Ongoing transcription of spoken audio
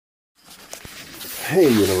Hey,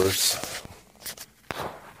 universe.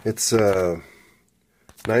 It's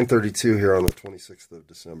 9:32 here on the 26th of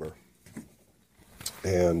December.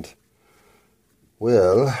 And,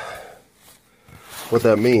 well, what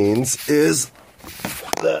that means is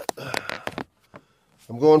that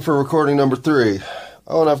I'm going for recording number 3.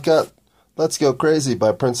 Oh, and I've got Let's Go Crazy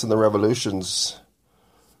by Prince and the Revolution's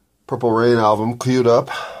Purple Rain album queued up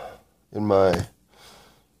in my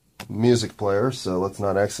music player, so let's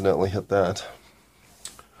not accidentally hit that.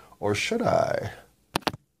 Or should I?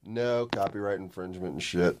 No, copyright infringement and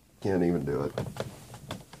shit. Can't even do it.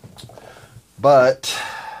 But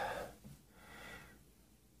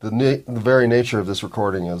the very nature of this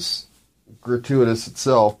recording is gratuitous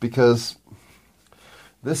itself, because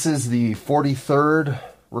this is the 43rd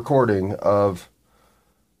recording of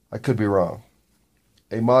I Could Be Wrong,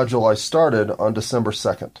 a module I started on December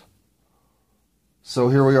 2nd. So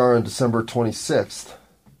here we are on December 26th,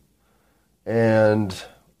 and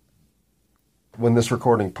when this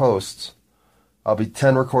recording posts, I'll be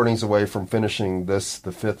 10 recordings away from finishing this,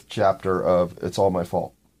 the 5th chapter of It's All My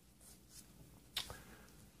Fault.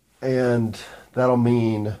 And that'll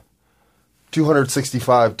mean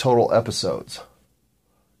 265 total episodes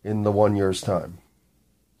in the 1 year's time,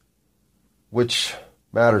 which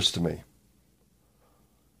matters to me.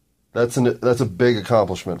 That's a big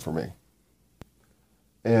accomplishment for me.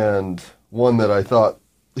 And one that I thought,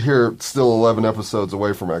 here, still 11 episodes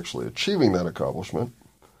away from actually achieving that accomplishment,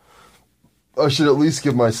 I should at least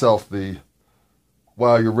give myself the,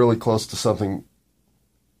 wow, you're really close to something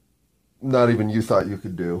not even you thought you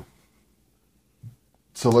could do.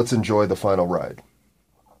 So let's enjoy the final ride.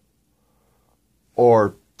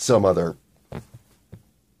 Or some other,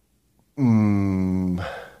 who's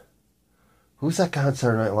that guy on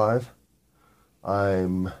Saturday Night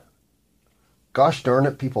Live? Gosh darn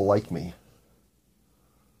it, people like me.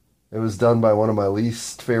 It was done by one of my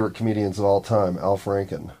least favorite comedians of all time, Al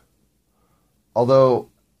Franken. Although,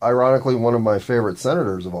 ironically, one of my favorite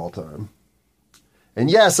senators of all time. And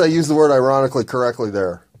yes, I used the word ironically correctly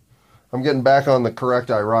there. I'm getting back on the correct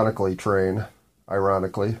ironically train.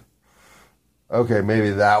 Ironically. Okay,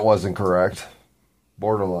 maybe that wasn't correct.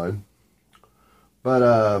 Borderline.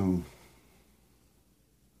 But,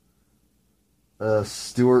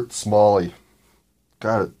 Stuart Smalley.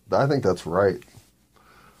 God, I think that's right.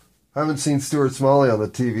 I haven't seen Stuart Smalley on the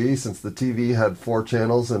TV since the TV had 4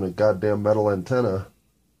 channels and a goddamn metal antenna.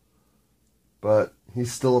 But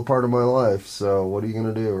he's still a part of my life, so what are you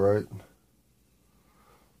going to do, right?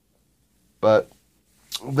 But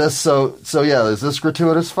this, so yeah, is this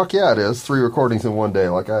gratuitous? Fuck yeah, it is. 3 recordings in one day.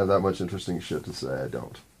 Like, I have that much interesting shit to say. I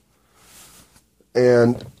don't.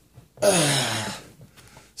 And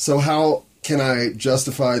so how can I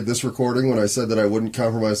justify this recording when I said that I wouldn't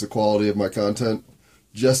compromise the quality of my content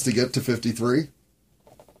just to get to 53?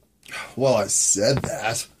 Well, I said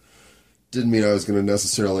that. Didn't mean I was going to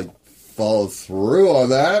necessarily follow through on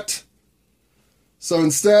that. So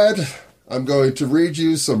instead, I'm going to read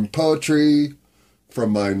you some poetry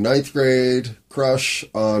from my 9th grade crush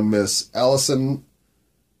on Miss Allison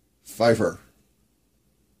Pfeiffer.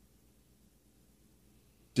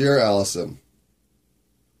 Dear Allison,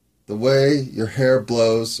 the way your hair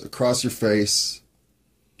blows across your face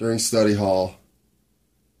during study hall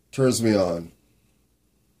turns me on.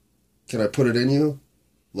 Can I put it in you?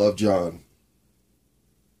 Love, John.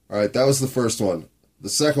 Alright, that was the first one. The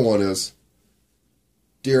second one is,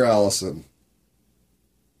 Dear Allison,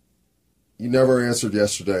 you never answered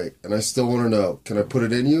yesterday, and I still want to know. Can I put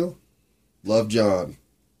it in you? Love, John.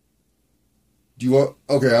 Do you want...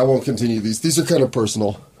 Okay, I won't continue these. These are kind of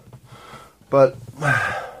personal. But...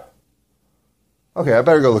 Okay, I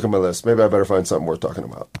better go look at my list. Maybe I better find something worth talking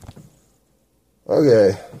about.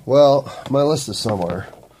 Okay, well, my list is somewhere.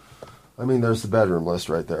 I mean, there's the bedroom list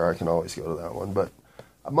right there. I can always go to that one. But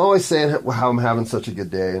I'm always saying how I'm having such a good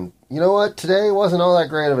day. And you know what? Today wasn't all that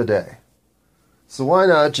great of a day. So why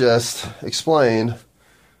not just explain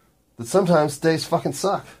that sometimes days fucking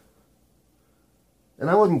suck? And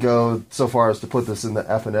I wouldn't go so far as to put this in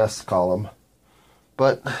the F and S column.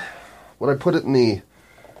 But would I put it in the...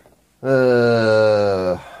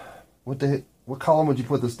 What column would you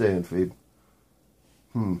put this day in, Phoebe?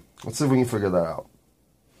 Let's see if we can figure that out.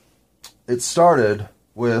 It started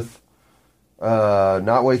with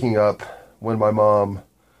not waking up when my mom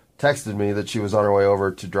texted me that she was on her way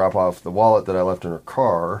over to drop off the wallet that I left in her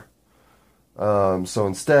car. So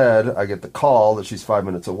instead, I get the call that she's 5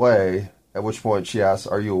 minutes away, at which point she asks,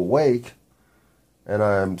 "Are you awake?" And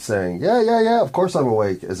I'm saying, yeah, of course I'm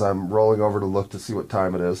awake, as I'm rolling over to look to see what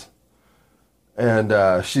time it is.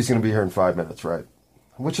 And she's going to be here in 5 minutes, right?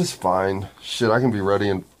 Which is fine. Shit, I can be ready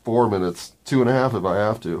in 4 minutes, 2.5 if I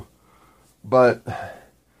have to. But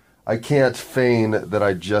I can't feign that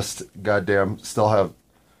I just goddamn still have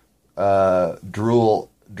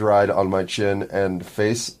drool dried on my chin and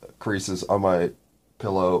face creases on my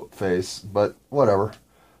pillow face. But whatever.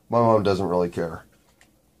 My mom doesn't really care.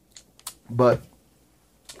 But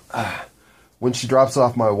when she drops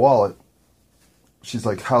off my wallet, she's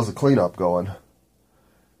like, how's the cleanup going?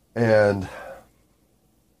 And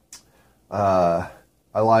I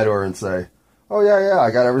lie to her and say, oh yeah,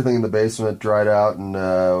 I got everything in the basement dried out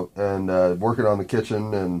and working on the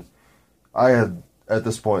kitchen. And I had, at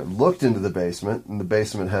this point, looked into the basement, and the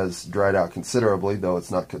basement has dried out considerably, though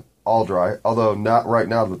it's not all dry. Although not right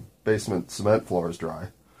now, the basement cement floor is dry.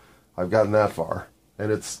 I've gotten that far.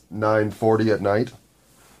 And it's 9:40 at night.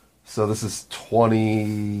 So this is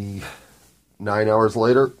 29 hours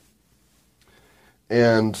later.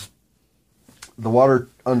 And the water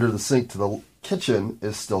under the sink to the kitchen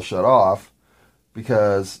is still shut off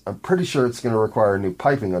because I'm pretty sure it's going to require new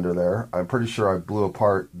piping under there. I'm pretty sure I blew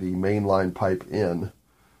apart the mainline pipe in.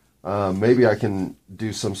 Maybe I can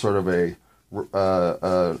do some sort of a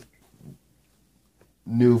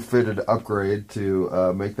new fitted upgrade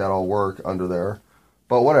to make that all work under there.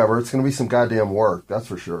 But whatever, it's going to be some goddamn work, that's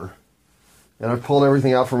for sure. And I pulled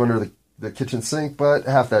everything out from under the kitchen sink, but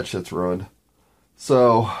half that shit's ruined.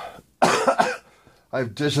 So I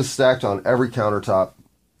have dishes stacked on every countertop.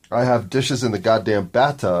 I have dishes in the goddamn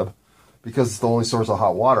bathtub because it's the only source of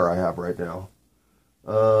hot water I have right now.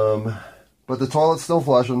 But the toilet's still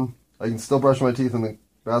flushing. I can still brush my teeth in the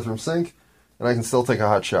bathroom sink, and I can still take a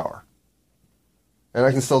hot shower. And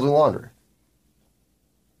I can still do laundry.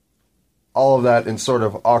 All of that in sort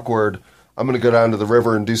of awkward, I'm going to go down to the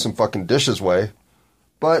river and do some fucking dishes way.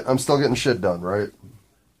 But I'm still getting shit done, right?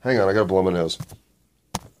 Hang on, I got to blow my nose.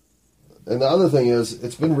 And the other thing is,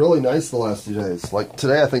 it's been really nice the last 2 days. Like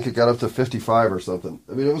today, I think it got up to 55 or something.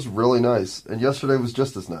 I mean, it was really nice. And yesterday was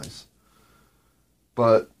just as nice.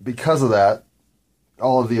 But because of that,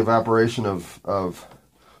 all of the evaporation of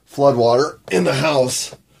flood water in the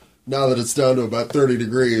house, now that it's down to about 30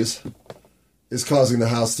 degrees, is causing the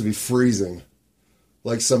house to be freezing.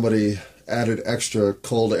 Like somebody added extra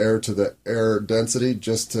cold air to the air density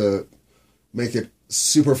just to make it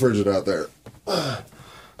super frigid out there.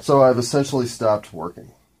 So I've essentially stopped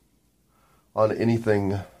working on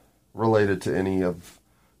anything related to any of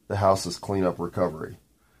the house's cleanup recovery.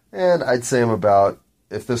 And I'd say I'm about,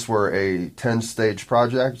 if this were a 10-stage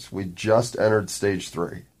project, we just entered stage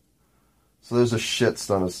 3. So there's a shit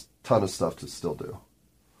ton of stuff to still do.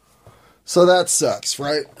 So that sucks,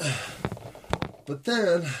 right? But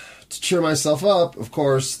then, to cheer myself up, of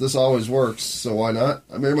course, this always works, so why not?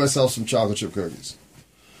 I made myself some chocolate chip cookies.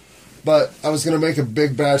 But I was going to make a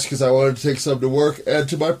big batch because I wanted to take some to work and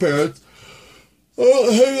to my parents.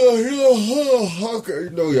 Oh, hang on. Okay,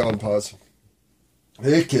 no yawn pause.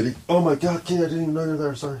 Hey, kitty. Oh my god, kitty, I didn't even know you're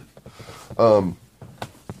there, sorry.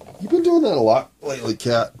 You've been doing that a lot lately,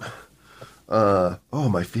 cat. Oh,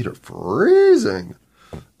 my feet are freezing.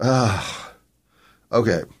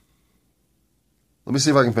 Okay. Let me see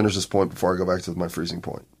if I can finish this point before I go back to my freezing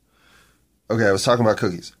point. Okay, I was talking about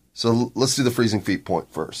cookies. So let's do the freezing feet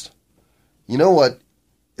point first. You know what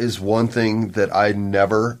is one thing that I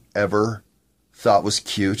never, ever thought was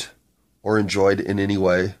cute or enjoyed in any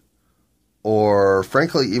way, or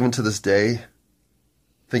frankly, even to this day,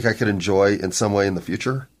 think I could enjoy in some way in the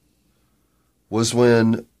future, was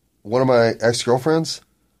when one of my ex-girlfriends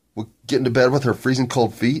would get into bed with her freezing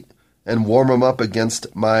cold feet and warm them up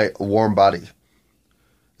against my warm body.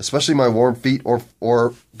 Especially my warm feet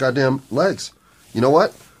or goddamn legs. You know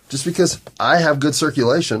what? Just because I have good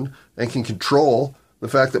circulation and can control the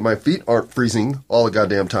fact that my feet aren't freezing all the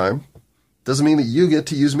goddamn time, doesn't mean that you get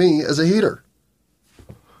to use me as a heater.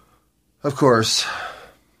 Of course,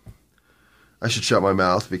 I should shut my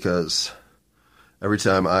mouth because every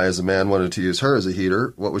time I, as a man, wanted to use her as a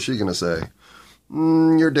heater, what was she going to say?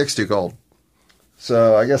 Your dick's too cold.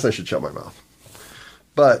 So I guess I should shut my mouth.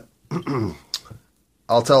 But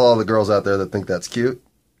I'll tell all the girls out there that think that's cute,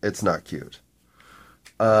 it's not cute.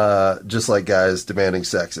 Just like guys demanding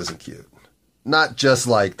sex isn't cute. Not just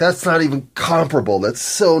like, that's not even comparable. That's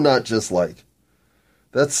so not just like.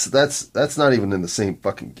 That's not even in the same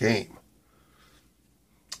fucking game.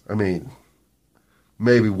 I mean,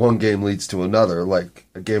 maybe one game leads to another, like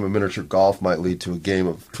a game of miniature golf might lead to a game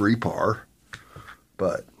of three par.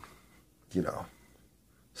 But, you know,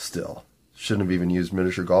 still, shouldn't have even used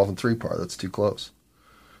miniature golf and three par. That's too close.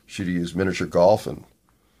 Should have used miniature golf and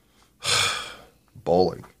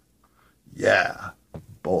bowling. Yeah,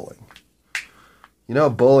 bowling. You know,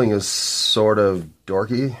 bowling is sort of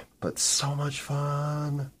dorky, but so much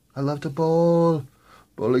fun. I love to bowl.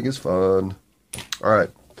 Bowling is fun. All right.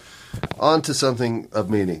 On to something of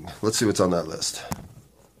meaning. Let's see what's on that list.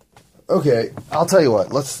 Okay, I'll tell you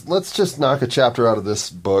what. Let's just knock a chapter out of this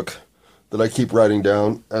book that I keep writing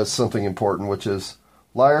down as something important, which is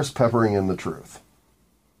liars peppering in the truth.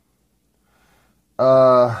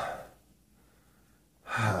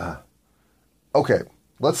 Okay,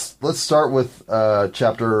 let's start with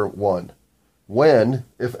chapter 1. When,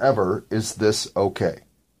 if ever, is this okay?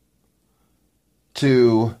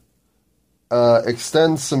 To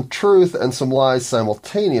extend some truth and some lies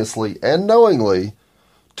simultaneously and knowingly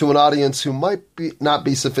to an audience who might not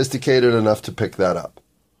be sophisticated enough to pick that up.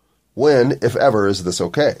 When, if ever, is this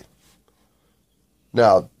okay?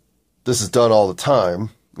 Now, this is done all the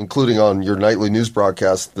time, including on your nightly news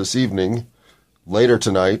broadcast this evening, later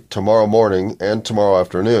tonight, tomorrow morning, and tomorrow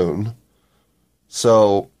afternoon.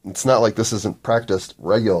 So it's not like this isn't practiced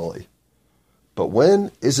regularly. But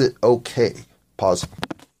when is it okay? Pause.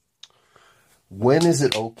 When is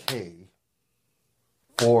it okay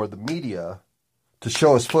for the media to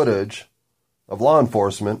show us footage of law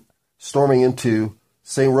enforcement storming into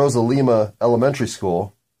St. Rosa Lima Elementary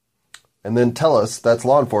School and then tell us that's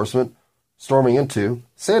law enforcement storming into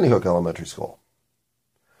Sandy Hook Elementary School?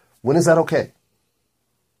 When is that okay?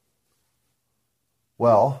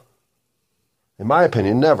 Well, in my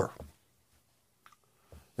opinion, never.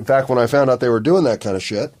 In fact, when I found out they were doing that kind of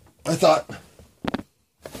shit, I thought,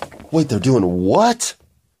 wait, they're doing what?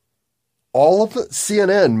 All of it?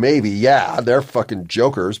 CNN, maybe. Yeah, they're fucking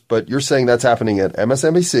jokers. But you're saying that's happening at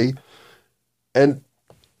MSNBC and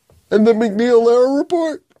the McNeil-Lehrer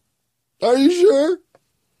report? Are you sure?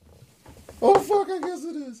 Oh, fuck, I guess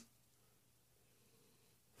it is.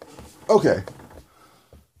 Okay.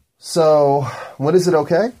 So, when is it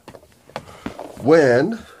okay?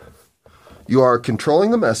 When you are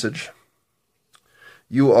controlling the message,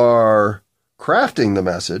 you are crafting the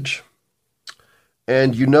message,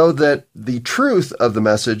 and you know that the truth of the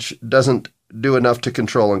message doesn't do enough to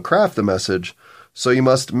control and craft the message, so you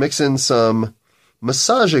must mix in some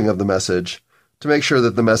massaging of the message to make sure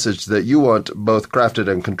that the message that you want both crafted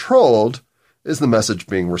and controlled is the message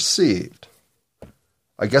being received.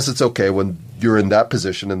 I guess it's okay when you're in that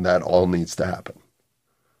position and that all needs to happen.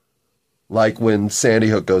 Like when Sandy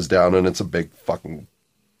Hook goes down and it's a big fucking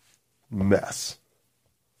mess.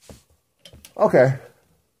 Okay.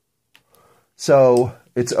 So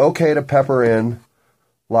it's okay to pepper in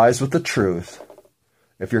lies with the truth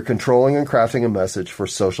if you're controlling and crafting a message for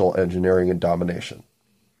social engineering and domination.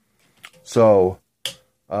 So,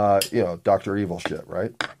 Dr. Evil shit,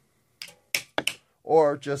 right?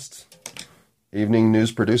 Or just evening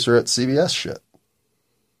news producer at CBS shit.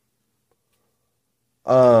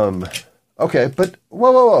 Okay, but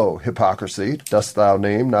whoa, hypocrisy. Dost thou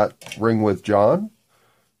name not ring with John?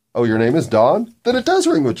 Oh, your name is Don? Then it does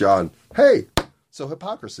ring with John. Hey, so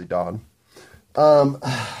hypocrisy, Don. I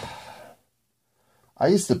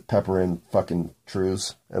used to pepper in fucking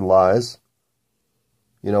truths and lies.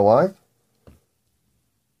 You know why?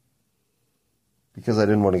 Because I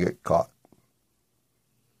didn't want to get caught.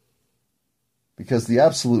 Because the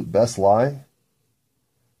absolute best lie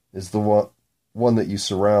is the one that you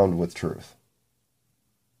surround with truth.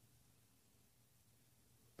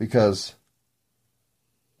 Because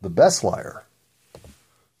the best liar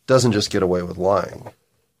doesn't just get away with lying.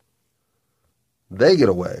 They get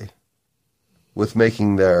away with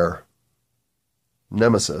making their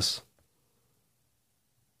nemesis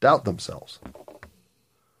doubt themselves.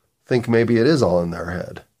 Think maybe it is all in their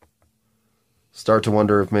head. Start to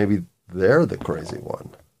wonder if maybe they're the crazy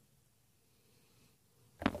one.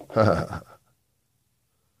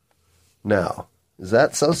 Now, is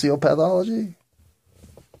that sociopathology?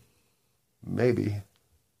 Maybe.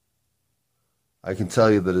 I can tell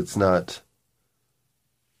you that it's not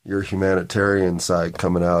your humanitarian side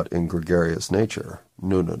coming out in gregarious nature.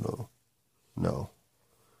 No. No,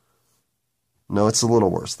 it's a little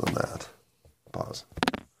worse than that. Pause.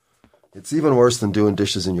 It's even worse than doing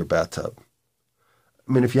dishes in your bathtub.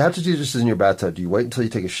 I mean, if you have to do dishes in your bathtub, do you wait until you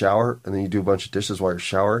take a shower and then you do a bunch of dishes while you're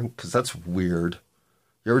showering? Because that's weird.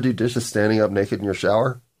 You ever do dishes standing up naked in your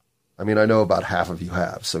shower? I mean, I know about half of you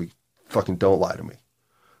have, so fucking don't lie to me.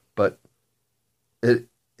 But it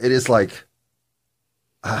is like,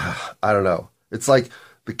 I don't know. It's like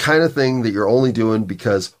the kind of thing that you're only doing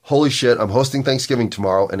because, holy shit, I'm hosting Thanksgiving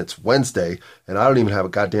tomorrow and it's Wednesday and I don't even have a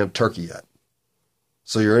goddamn turkey yet.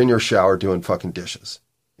 So you're in your shower doing fucking dishes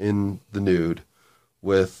in the nude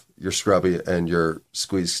with your scrubby and your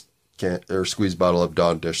squeeze bottle of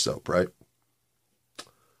Dawn dish soap, right?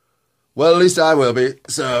 Well, at least I will be.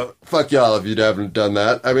 So, fuck y'all if you haven't done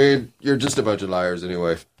that. I mean, you're just a bunch of liars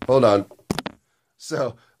anyway. Hold on.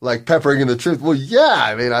 So, like peppering in the truth. Well, yeah,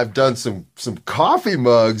 I mean, I've done some coffee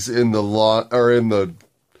mugs in the lawn or in the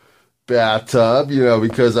bathtub,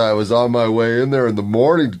 because I was on my way in there in the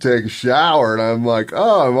morning to take a shower, and I'm like,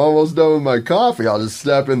 oh, I'm almost done with my coffee. I'll just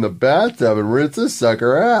step in the bathtub and rinse this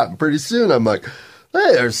sucker out. And pretty soon I'm like,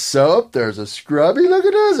 hey, there's soap, there's a scrubby. Look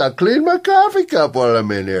at this. I'll clean my coffee cup while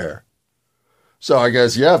I'm in here. So I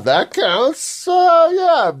guess, yeah, if that counts,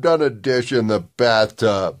 yeah, I've done a dish in the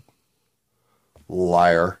bathtub.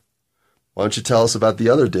 Liar. Why don't you tell us about the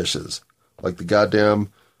other dishes? Like the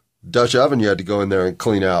goddamn Dutch oven you had to go in there and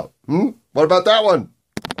clean out. What about that one?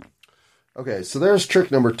 Okay, so there's trick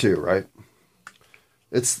number 2, right?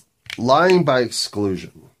 It's lying by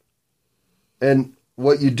exclusion. And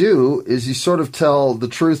what you do is you sort of tell the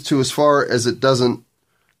truth to as far as it doesn't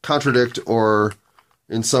contradict or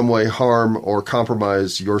in some way harm or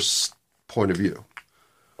compromise your point of view.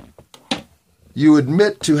 You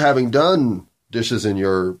admit to having done dishes in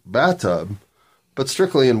your bathtub, but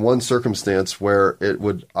strictly in one circumstance where it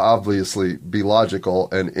would obviously be logical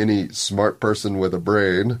and any smart person with a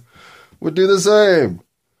brain would do the same.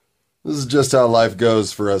 This is just how life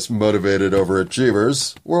goes for us motivated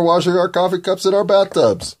overachievers. We're washing our coffee cups in our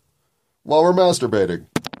bathtubs while we're masturbating.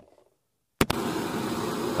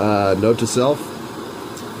 Note to self.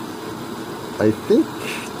 I think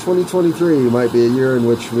 2023 might be a year in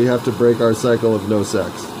which we have to break our cycle of no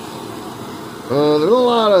sex. There's a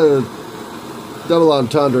lot of double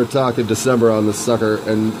entendre talk in December on this sucker,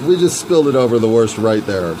 and we just spilled it over the worst right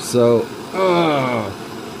there. So,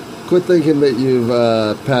 quit thinking that you've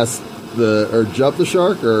passed or jumped the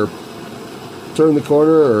shark, or turned the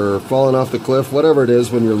corner, or fallen off the cliff, whatever it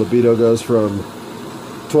is when your libido goes from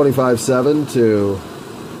 25/7 to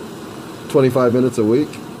 25 minutes a week.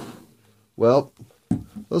 Well,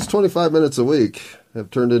 those 25 minutes a week have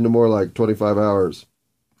turned into more like 25 hours.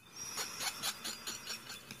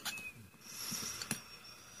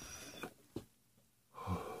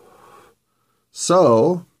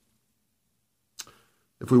 So,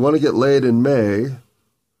 if we want to get laid in May,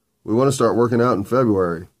 we want to start working out in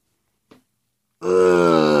February.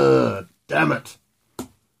 Damn it.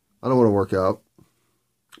 I don't want to work out,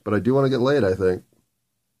 but I do want to get laid, I think.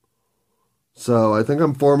 So I think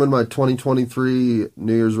I'm forming my 2023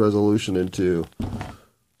 New Year's resolution into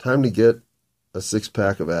time to get a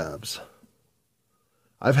 6-pack of abs.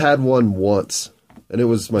 I've had one once, and it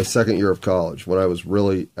was my second year of college when I was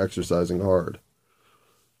really exercising hard.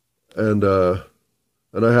 And I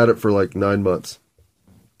had it for like 9 months.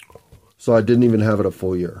 So I didn't even have it a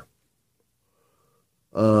full year.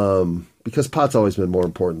 Because pot's always been more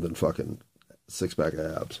important than fucking 6-pack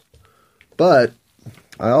of abs. But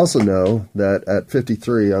I also know that at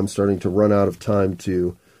 53, I'm starting to run out of time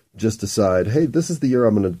to just decide, hey, this is the year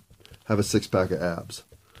I'm going to have a 6-pack of abs.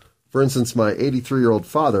 For instance, my 83-year-old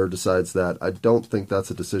father decides that. I don't think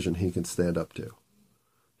that's a decision he can stand up to.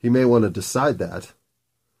 He may want to decide that,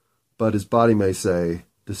 but his body may say,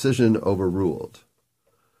 decision overruled.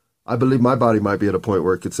 I believe my body might be at a point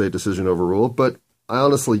where it could say decision overruled, but I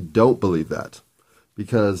honestly don't believe that,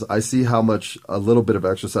 because I see how much a little bit of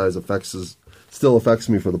exercise still affects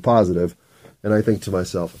me for the positive, and I think to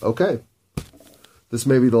myself, okay, this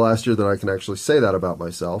may be the last year that I can actually say that about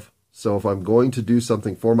myself. So if I'm going to do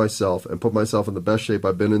something for myself and put myself in the best shape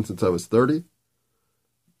I've been in since I was 30,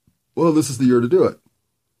 well, this is the year to do it.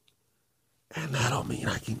 And that'll mean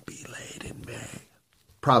I can be laid in May.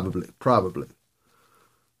 Probably.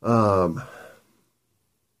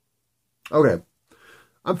 Okay.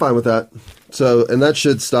 I'm fine with that. So, and that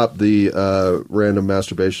should stop the random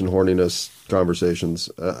masturbation horniness conversations.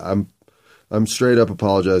 I'm straight up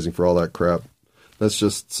apologizing for all that crap. That's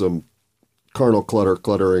just some carnal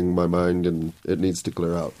cluttering my mind, and it needs to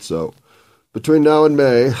clear out. So, between now and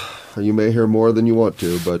May, you may hear more than you want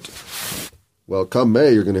to, but, well, come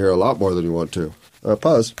May, you're going to hear a lot more than you want to.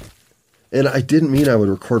 Pause. And I didn't mean I would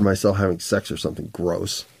record myself having sex or something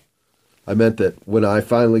gross. I meant that when I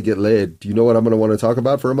finally get laid, do you know what I'm going to want to talk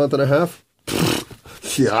about for a month and a half?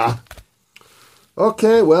 Yeah.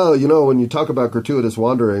 Okay, well, when you talk about gratuitous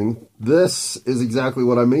wandering, this is exactly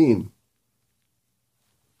what I mean.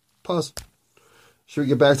 Pause. Should we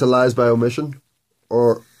get back to lies by omission?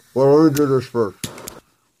 Or let me do this first.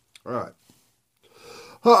 All right.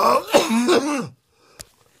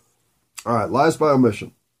 All right, lies by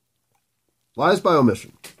omission. Lies by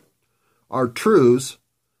omission are truths,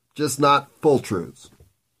 just not full truths.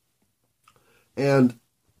 And,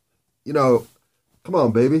 come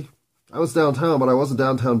on, baby. I was downtown, but I wasn't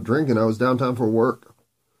downtown drinking. I was downtown for work.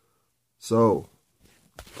 So,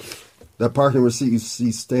 That parking receipt you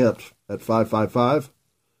see stamped at 555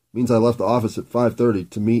 means I left the office at 5:30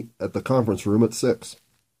 to meet at the conference room at 6.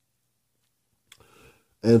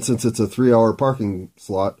 And since it's a 3-hour parking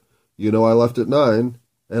slot, you know I left at 9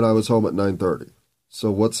 and I was home at 9:30.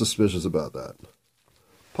 So what's suspicious about that?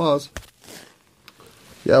 Pause.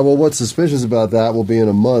 Yeah, well, what's suspicious about that will be in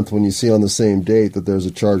a month when you see on the same date that there's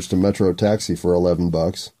a charge to Metro Taxi for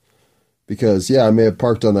 $11. Because, yeah, I may have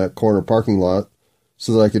parked on that corner parking lot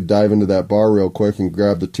so that I could dive into that bar real quick and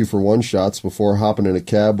grab the 2-for-1 shots before hopping in a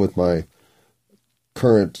cab with my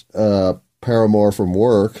current paramour from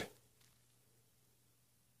work.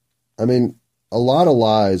 I mean, a lot of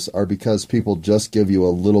lies are because people just give you a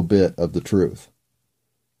little bit of the truth.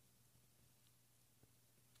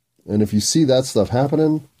 And if you see that stuff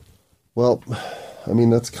happening, well, I mean,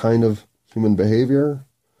 that's kind of human behavior,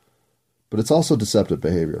 but it's also deceptive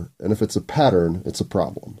behavior. And if it's a pattern, it's a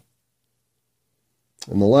problem.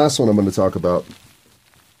 And the last one I'm going to talk about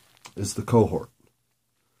is the cohort,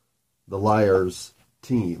 the liars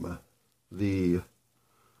team,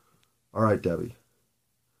 all right, Debbie,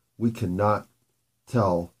 we cannot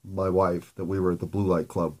tell my wife that we were at the Blue Light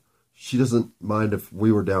Club. She doesn't mind if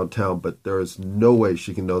we were downtown, but there is no way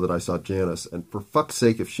she can know that I saw Janice. And for fuck's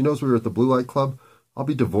sake, if she knows we were at the Blue Light Club, I'll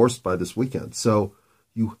be divorced by this weekend. So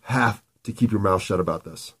you have to keep your mouth shut about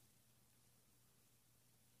this.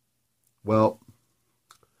 Well,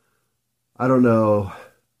 I don't know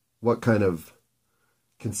what kind of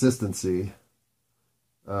consistency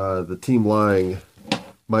the team lying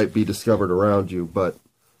might be discovered around you, but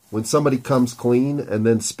when somebody comes clean and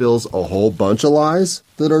then spills a whole bunch of lies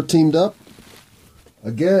that are teamed up,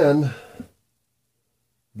 again,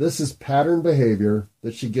 this is pattern behavior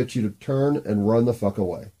that should get you to turn and run the fuck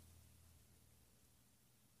away.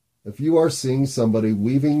 If you are seeing somebody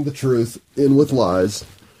weaving the truth in with lies,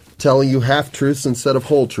 telling you half-truths instead of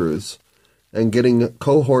whole truths, and getting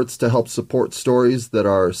cohorts to help support stories that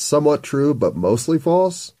are somewhat true but mostly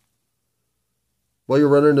false, well, you're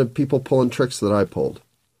running into people pulling tricks that I pulled.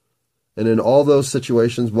 And in all those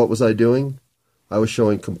situations, what was I doing? I was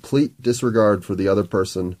showing complete disregard for the other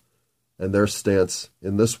person and their stance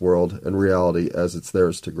in this world and reality as it's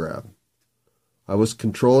theirs to grab. I was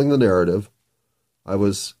controlling the narrative. I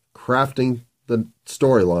was crafting the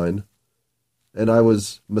storyline. And I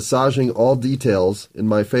was massaging all details in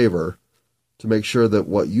my favor to make sure that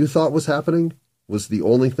what you thought was happening was the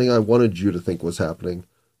only thing I wanted you to think was happening,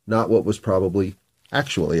 not what was probably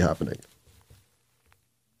actually happening.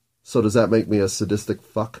 So does that make me a sadistic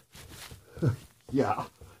fuck? Yeah,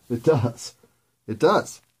 it does. It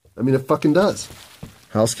does. I mean, it fucking does.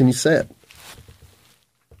 How else can you say it?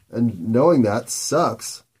 And knowing that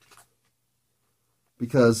sucks.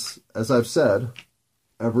 Because, as I've said,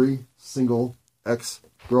 every single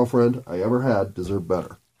ex-girlfriend I ever had deserved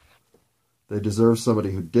better. They deserve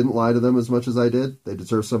somebody who didn't lie to them as much as I did. They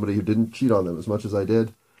deserve somebody who didn't cheat on them as much as I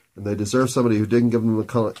did. And they deserve somebody who didn't give them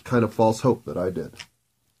the kind of false hope that I did.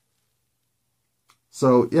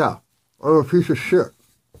 So, yeah, I'm a piece of shit.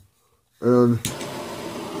 And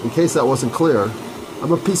in case that wasn't clear,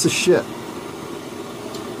 I'm a piece of shit.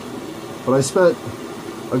 But I spent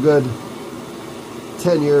a good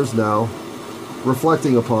 10 years now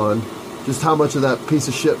reflecting upon just how much of that piece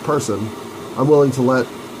of shit person I'm willing to let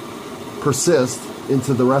persist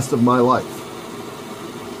into the rest of my life.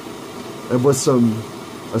 And with some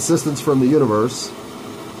assistance from the universe,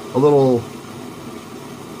 a little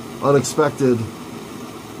unexpected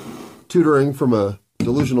tutoring from a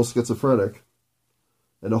delusional schizophrenic,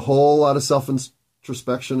 and a whole lot of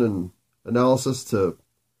self-introspection and analysis to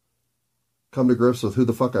come to grips with who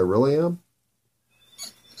the fuck I really am.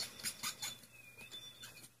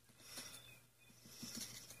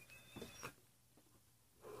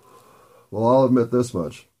 Well, I'll admit this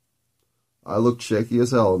much. I looked shaky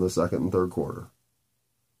as hell in the second and third quarter.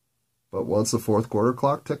 But once the fourth quarter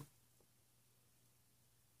clock ticked,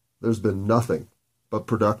 there's been nothing but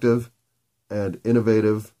productive and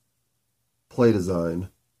innovative play design,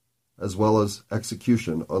 as well as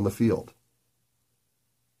execution on the field.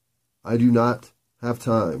 I do not have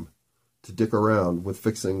time to dick around with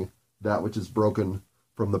fixing that which is broken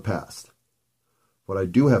from the past. What I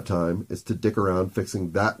do have time is to dick around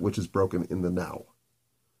fixing that which is broken in the now.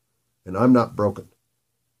 And I'm not broken.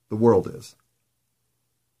 The world is.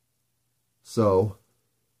 So,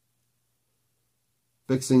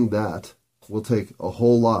 fixing that will take a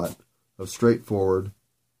whole lot of straightforward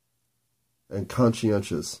and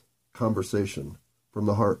conscientious conversation from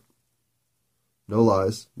the heart. No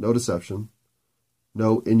lies, no deception,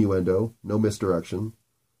 no innuendo, no misdirection,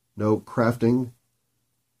 no crafting,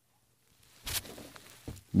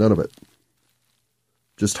 none of it.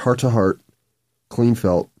 just heart to heart, clean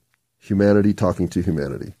felt, humanity talking to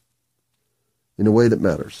humanity in a way that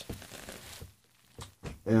matters.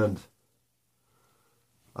 And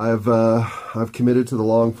I've committed to the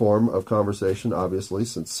long form of conversation, obviously,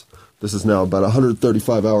 since this is now about a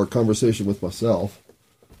 135-hour conversation with myself.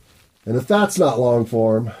 And if that's not long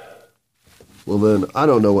form, well then, I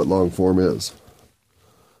don't know what long form is.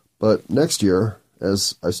 But next year,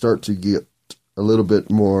 as I start to get a little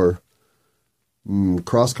bit more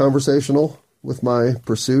cross-conversational with my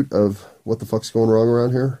pursuit of what the fuck's going wrong around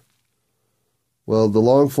here, well, the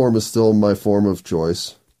long form is still my form of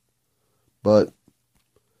choice. But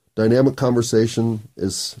dynamic conversation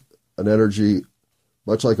is an energy,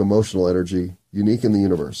 much like emotional energy, unique in the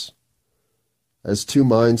universe. As two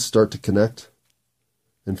minds start to connect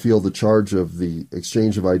and feel the charge of the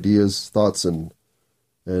exchange of ideas, thoughts, and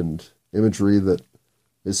imagery that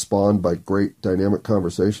is spawned by great dynamic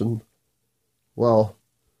conversation, well,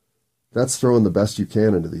 that's throwing the best you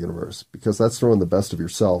can into the universe, because that's throwing the best of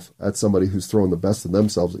yourself at somebody who's throwing the best of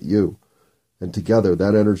themselves at you. And together,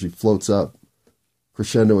 that energy floats up,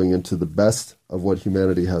 crescendoing into the best of what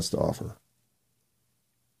humanity has to offer.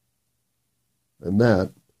 And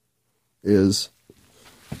that is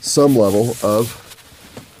some level of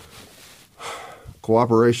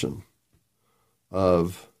cooperation,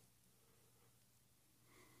 of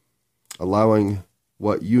allowing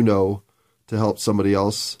what you know to help somebody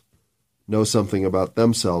else know something about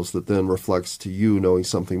themselves that then reflects to you knowing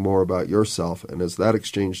something more about yourself. And as that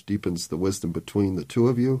exchange deepens the wisdom between the two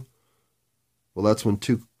of you, well, that's when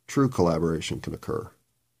true collaboration can occur.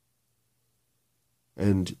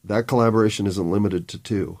 And that collaboration isn't limited to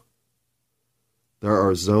two. There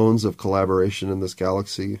are zones of collaboration in this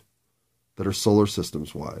galaxy that are solar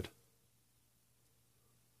systems wide.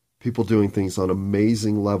 People doing things on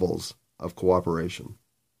amazing levels of cooperation.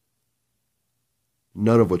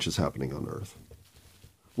 None of which is happening on Earth.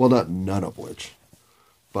 Well, not none of which,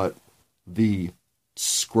 but the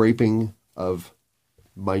scraping of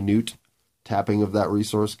minute tapping of that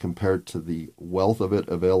resource compared to the wealth of it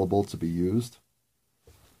available to be used.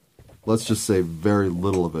 Let's just say very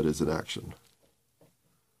little of it is in action.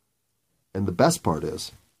 And the best part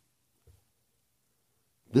is,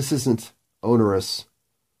 this isn't onerous,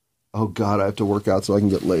 oh God, I have to work out so I can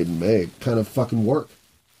get laid in May kind of fucking work.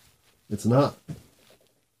 It's not.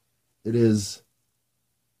 It is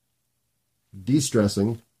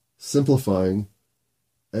de-stressing, simplifying,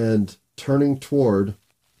 and turning toward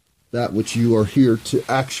that which you are here to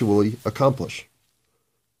actually accomplish.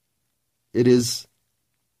 It is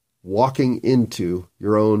walking into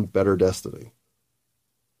your own better destiny.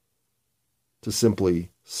 To simply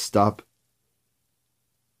stop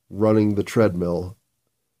running the treadmill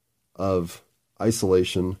of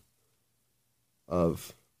isolation,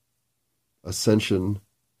 of ascension,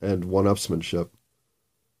 and one-upsmanship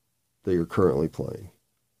that you're currently playing.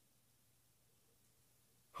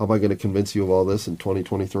 How am I going to convince you of all this in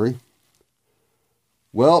 2023?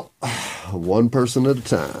 Well, one person at a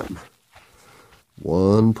time.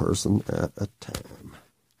 One person at a time.